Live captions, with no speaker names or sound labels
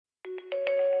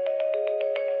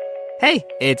Hey,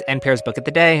 it's NPR's Book of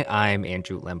the Day. I'm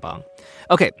Andrew Limbong.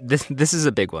 Okay, this is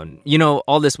a big one. You know,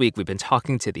 all this week we've been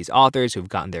talking to these authors who've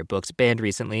gotten their books banned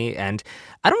recently, and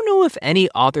I don't know if any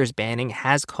author's banning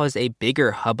has caused a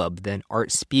bigger hubbub than Art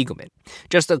Spiegelman.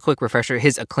 Just a quick refresher,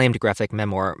 his acclaimed graphic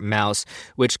memoir, Mouse,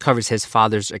 which covers his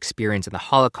father's experience in the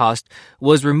Holocaust,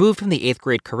 was removed from the 8th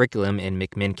grade curriculum in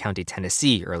McMinn County,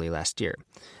 Tennessee early last year.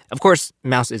 Of course,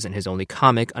 Mouse isn't his only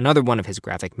comic. Another one of his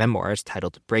graphic memoirs,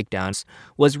 titled Breakdowns,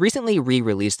 was recently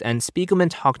re-released, and Spiegelman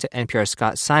talked to NPR's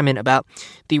Scott Simon about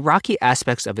the rocky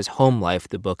aspects of his home life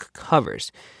the book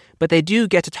covers. But they do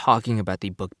get to talking about the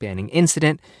book banning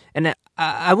incident, and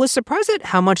I was surprised at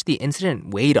how much the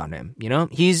incident weighed on him. You know,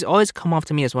 he's always come off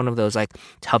to me as one of those,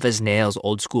 tough as nails,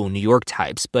 old school New York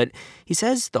types, but he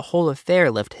says the whole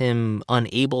affair left him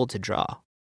unable to draw.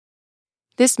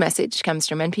 This message comes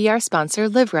from NPR sponsor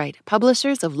LiveRight,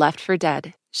 publishers of Left for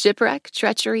Dead, Shipwreck,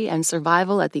 Treachery, and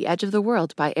Survival at the Edge of the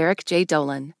World by Eric J.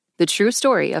 Dolan. The true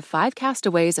story of 5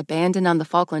 castaways abandoned on the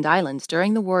Falkland Islands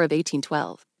during the War of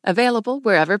 1812. Available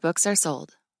wherever books are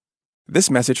sold.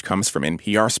 This message comes from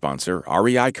NPR sponsor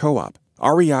REI Co-op.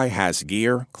 REI has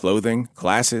gear, clothing,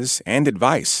 classes, and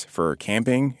advice for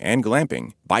camping and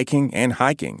glamping, biking and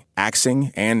hiking,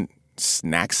 axing and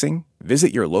snacksing.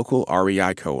 Visit your local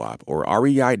REI Co-op or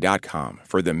rei.com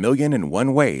for the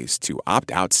 1,000,001 ways to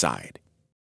opt outside.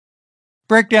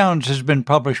 Breakdowns has been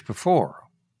published before,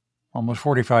 almost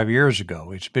 45 years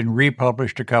ago. It's been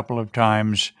republished a couple of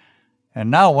times,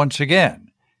 and now once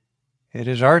again. It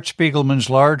is Art Spiegelman's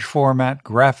large-format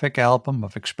graphic album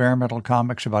of experimental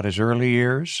comics about his early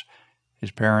years,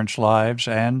 his parents' lives,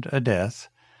 and a death,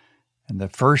 and the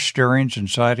first stirrings and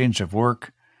sightings of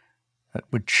work that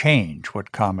would change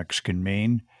what comics can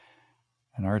mean.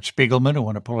 And Art Spiegelman, who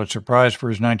won a Pulitzer Prize for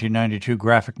his 1992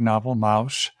 graphic novel,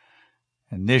 Mouse,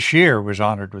 and this year was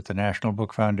honored with the National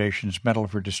Book Foundation's Medal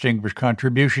for Distinguished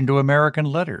Contribution to American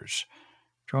Letters,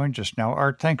 joins us now.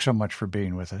 Art, thanks so much for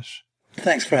being with us.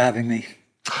 Thanks for having me.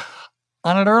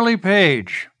 On an early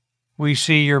page, we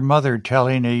see your mother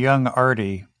telling a young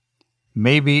Artie,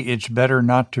 maybe it's better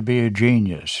not to be a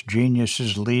genius.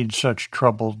 Geniuses lead such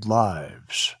troubled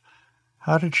lives.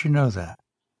 How did she know that?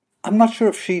 I'm not sure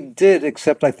if she did,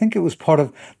 except I think it was part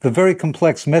of the very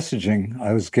complex messaging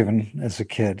I was given as a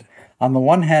kid. On the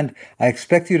one hand, I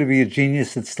expect you to be a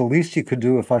genius. It's the least you could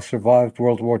do if I survived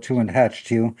World War II and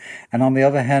hatched you. And on the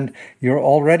other hand, you're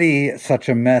already such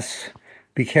a mess.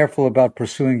 Be careful about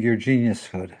pursuing your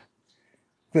geniushood.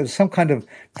 There's some kind of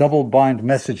double-bind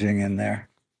messaging in there.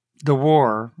 The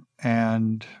war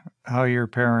and how your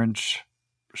parents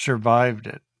survived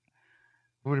it.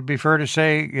 Would it be fair to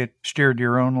say it steered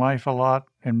your own life a lot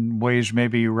in ways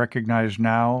maybe you recognize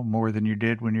now more than you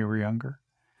did when you were younger?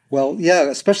 Well, yeah,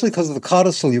 especially because of the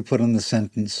codicil you put in the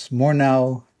sentence. More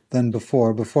now than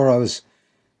before. Before I was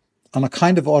on a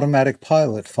kind of automatic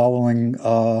pilot following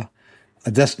a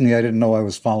destiny I didn't know I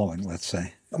was following, let's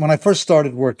say. When I first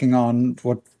started working on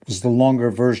what was the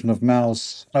longer version of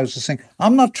Mouse, I was just saying,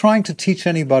 I'm not trying to teach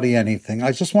anybody anything.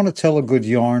 I just want to tell a good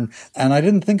yarn. And I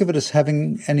didn't think of it as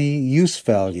having any use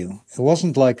value. It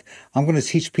wasn't like, I'm going to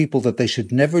teach people that they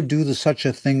should never do such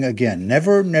a thing again.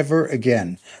 Never, never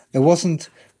again. It wasn't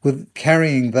with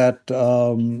carrying that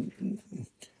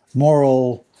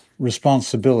moral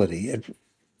responsibility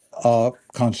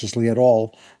consciously at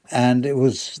all. And it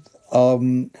was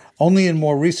only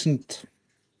in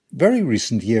very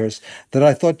recent years that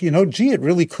I thought, gee, it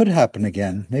really could happen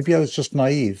again. Maybe I was just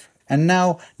naive. And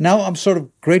now I'm sort of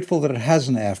grateful that it has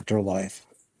an afterlife,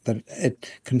 that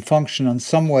it can function in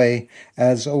some way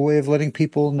as a way of letting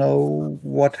people know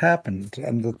what happened,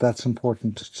 and that's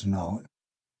important to know.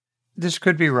 This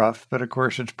could be rough, but of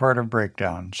course it's part of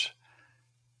Breakdowns.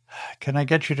 Can I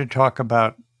get you to talk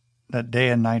about that day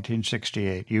in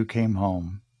 1968? You came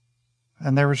home,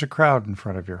 and there was a crowd in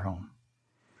front of your home.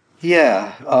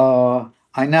 Yeah,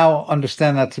 I now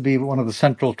understand that to be one of the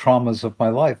central traumas of my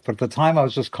life. But at the time, I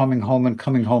was just coming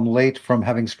home late from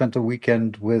having spent a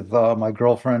weekend with my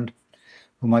girlfriend,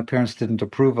 who my parents didn't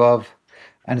approve of.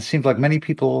 And it seemed like many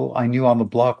people I knew on the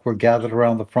block were gathered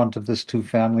around the front of this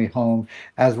 2-family home,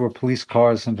 as were police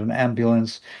cars and an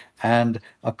ambulance. And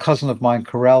a cousin of mine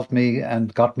corralled me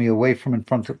and got me away from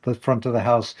the front of the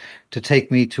house to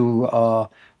take me to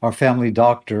our family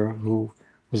doctor, who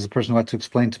was the person who had to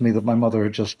explain to me that my mother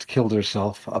had just killed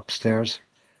herself upstairs.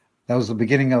 That was the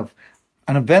beginning of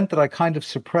an event that I kind of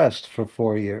suppressed for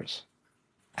 4 years.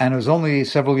 And it was only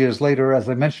several years later, as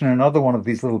I mentioned in another one of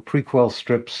these little prequel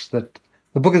strips, that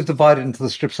the book is divided into the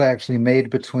strips I actually made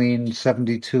between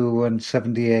 72 and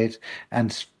 78,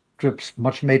 and strips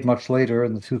much later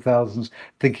in the 2000s,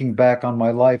 thinking back on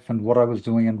my life and what I was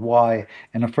doing and why,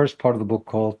 in the first part of the book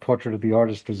called Portrait of the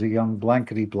Artist as a Young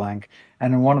Blankety Blank.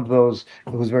 And in one of those,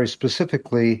 it was very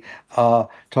specifically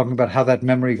talking about how that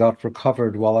memory got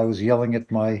recovered while I was yelling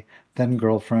at my then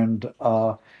girlfriend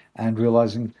and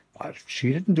realizing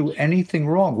she didn't do anything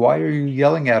wrong. Why are you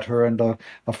yelling at her? And a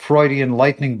Freudian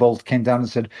lightning bolt came down and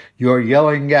said, "You're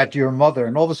yelling at your mother."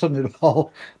 And all of a sudden, it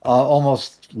all,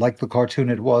 almost like the cartoon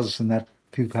it was in that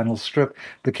few panel strip,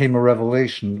 became a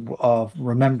revelation of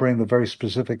remembering the very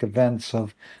specific events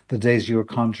of the days you were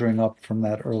conjuring up from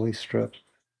that early strip.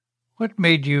 What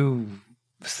made you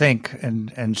think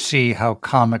and see how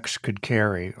comics could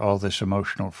carry all this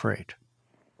emotional freight?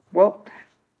 Well,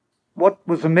 what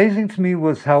was amazing to me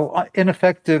was how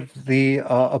ineffective the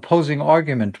opposing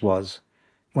argument was.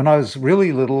 When I was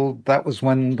really little, that was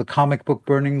when the comic book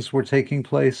burnings were taking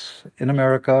place in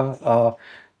America,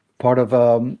 part of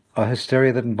a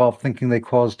hysteria that involved thinking they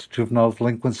caused juvenile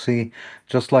delinquency,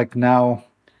 just like now.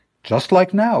 Just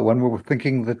like now, when we're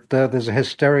thinking that there's a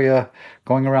hysteria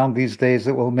going around these days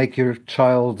that will make your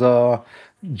child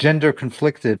gender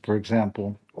conflicted, for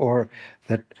example, or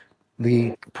that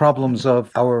the problems of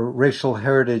our racial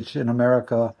heritage in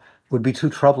America would be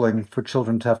too troubling for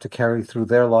children to have to carry through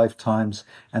their lifetimes,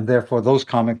 and therefore those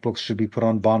comic books should be put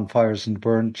on bonfires and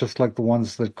burned, just like the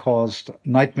ones that caused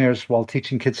nightmares while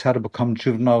teaching kids how to become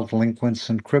juvenile delinquents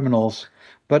and criminals.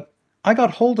 But I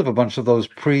got hold of a bunch of those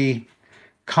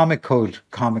Comic Code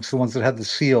comics, the ones that had the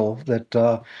seal that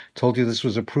told you this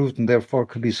was approved and therefore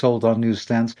could be sold on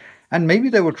newsstands. And maybe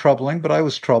they were troubling, but I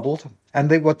was troubled.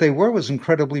 And what they were was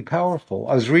incredibly powerful.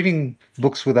 I was reading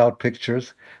books without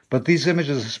pictures, but these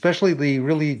images, especially the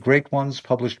really great ones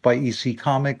published by EC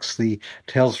Comics, the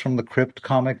Tales from the Crypt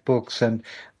comic books, and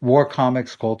war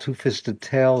comics called Two-Fisted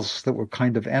Tales that were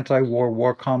kind of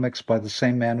anti-war comics by the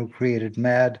same man who created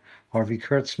Mad, Harvey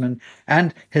Kurtzman,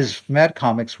 and his Mad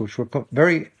comics, which were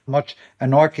very much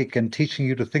anarchic and teaching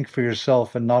you to think for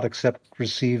yourself and not accept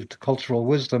received cultural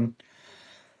wisdom.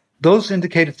 Those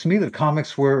indicated to me that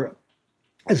comics were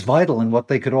as vital in what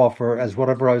they could offer as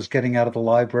whatever I was getting out of the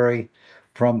library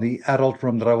from the adult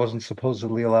room that I wasn't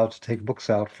supposedly allowed to take books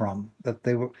out from. That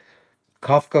they were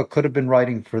Kafka could have been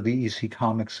writing for the EC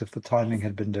Comics if the timing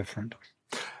had been different.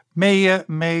 May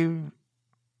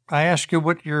I ask you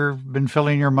what you've been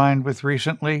filling your mind with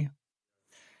recently?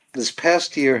 This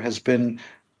past year has been,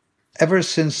 ever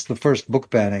since the first book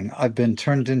banning, I've been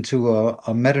turned into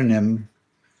a metonym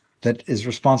that is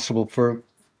responsible for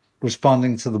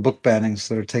responding to the book bannings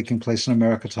that are taking place in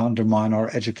America to undermine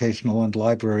our educational and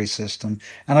library system.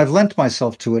 And I've lent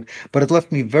myself to it, but it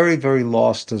left me very, very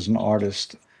lost as an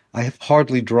artist. I have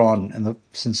hardly drawn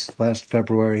since last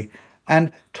February.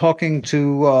 And talking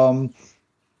to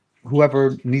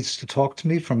whoever needs to talk to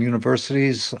me from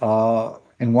universities,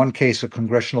 in one case, a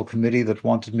congressional committee that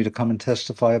wanted me to come and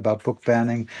testify about book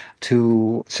banning,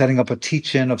 to setting up a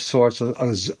teach-in of sorts, a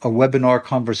webinar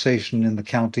conversation in the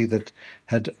county that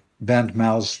had banned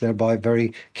Mouse, thereby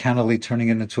very cannily turning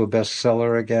it into a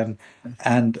bestseller again.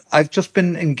 And I've just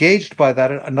been engaged by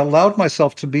that and allowed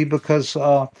myself to be, because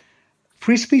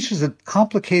free speech is a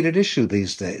complicated issue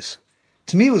these days.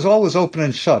 To me, it was always open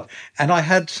and shut. And I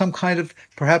had some kind of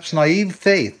perhaps naive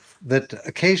faith that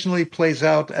occasionally plays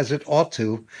out as it ought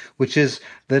to, which is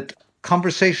that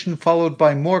conversation followed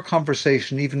by more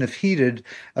conversation, even if heated,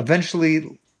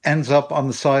 eventually ends up on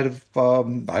the side of,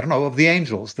 of the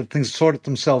angels, that things sort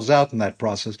themselves out in that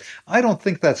process. I don't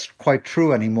think that's quite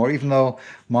true anymore, even though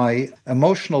my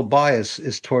emotional bias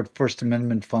is toward First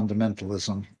Amendment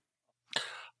fundamentalism.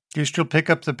 Do you still pick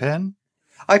up the pen?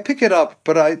 I pick it up,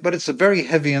 but it's a very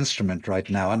heavy instrument right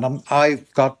now, and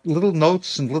I've got little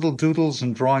notes and little doodles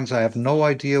and drawings. I have no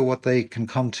idea what they can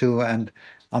come to, and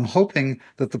I'm hoping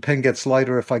that the pen gets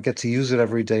lighter if I get to use it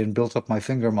every day and build up my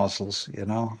finger muscles,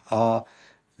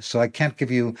 So I can't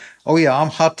give you, oh yeah, I'm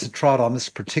hot to trot on this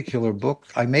particular book.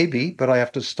 I may be, but I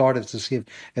have to start it to see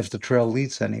if the trail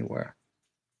leads anywhere.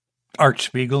 Art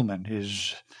Spiegelman,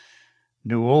 his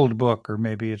new old book, or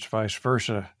maybe it's vice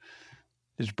versa,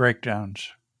 his breakdowns.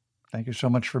 Thank you so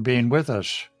much for being with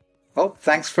us. Well,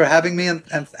 thanks for having me,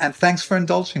 and thanks for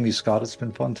indulging me, Scott. It's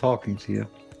been fun talking to you.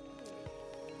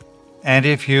 And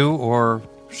if you or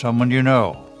someone you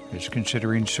know is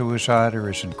considering suicide or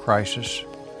is in crisis,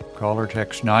 call or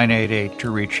text 988 to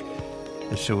reach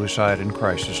the Suicide and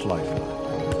Crisis Lifeline.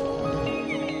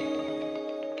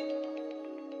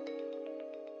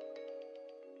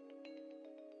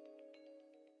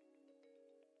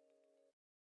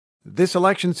 This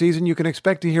election season, you can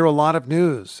expect to hear a lot of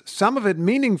news, some of it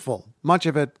meaningful, much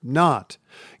of it not.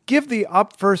 Give the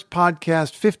Up First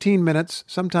podcast 15 minutes,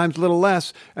 sometimes a little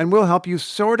less, and we'll help you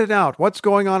sort it out. What's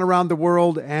going on around the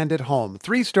world and at home.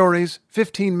 3 stories,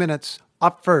 15 minutes,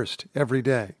 Up First every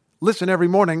day. Listen every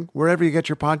morning wherever you get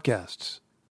your podcasts.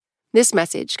 This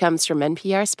message comes from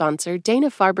NPR sponsor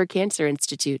Dana-Farber Cancer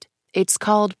Institute. It's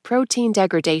called protein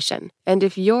degradation, and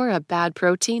if you're a bad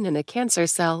protein in a cancer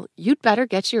cell, you'd better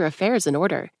get your affairs in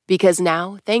order. Because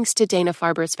now, thanks to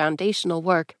Dana-Farber's foundational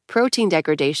work, protein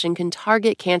degradation can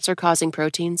target cancer-causing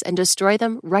proteins and destroy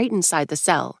them right inside the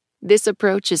cell. This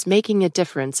approach is making a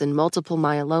difference in multiple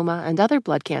myeloma and other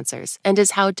blood cancers, and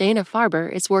is how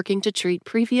Dana-Farber is working to treat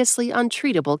previously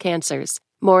untreatable cancers.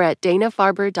 More at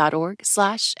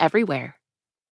danafarber.org/everywhere.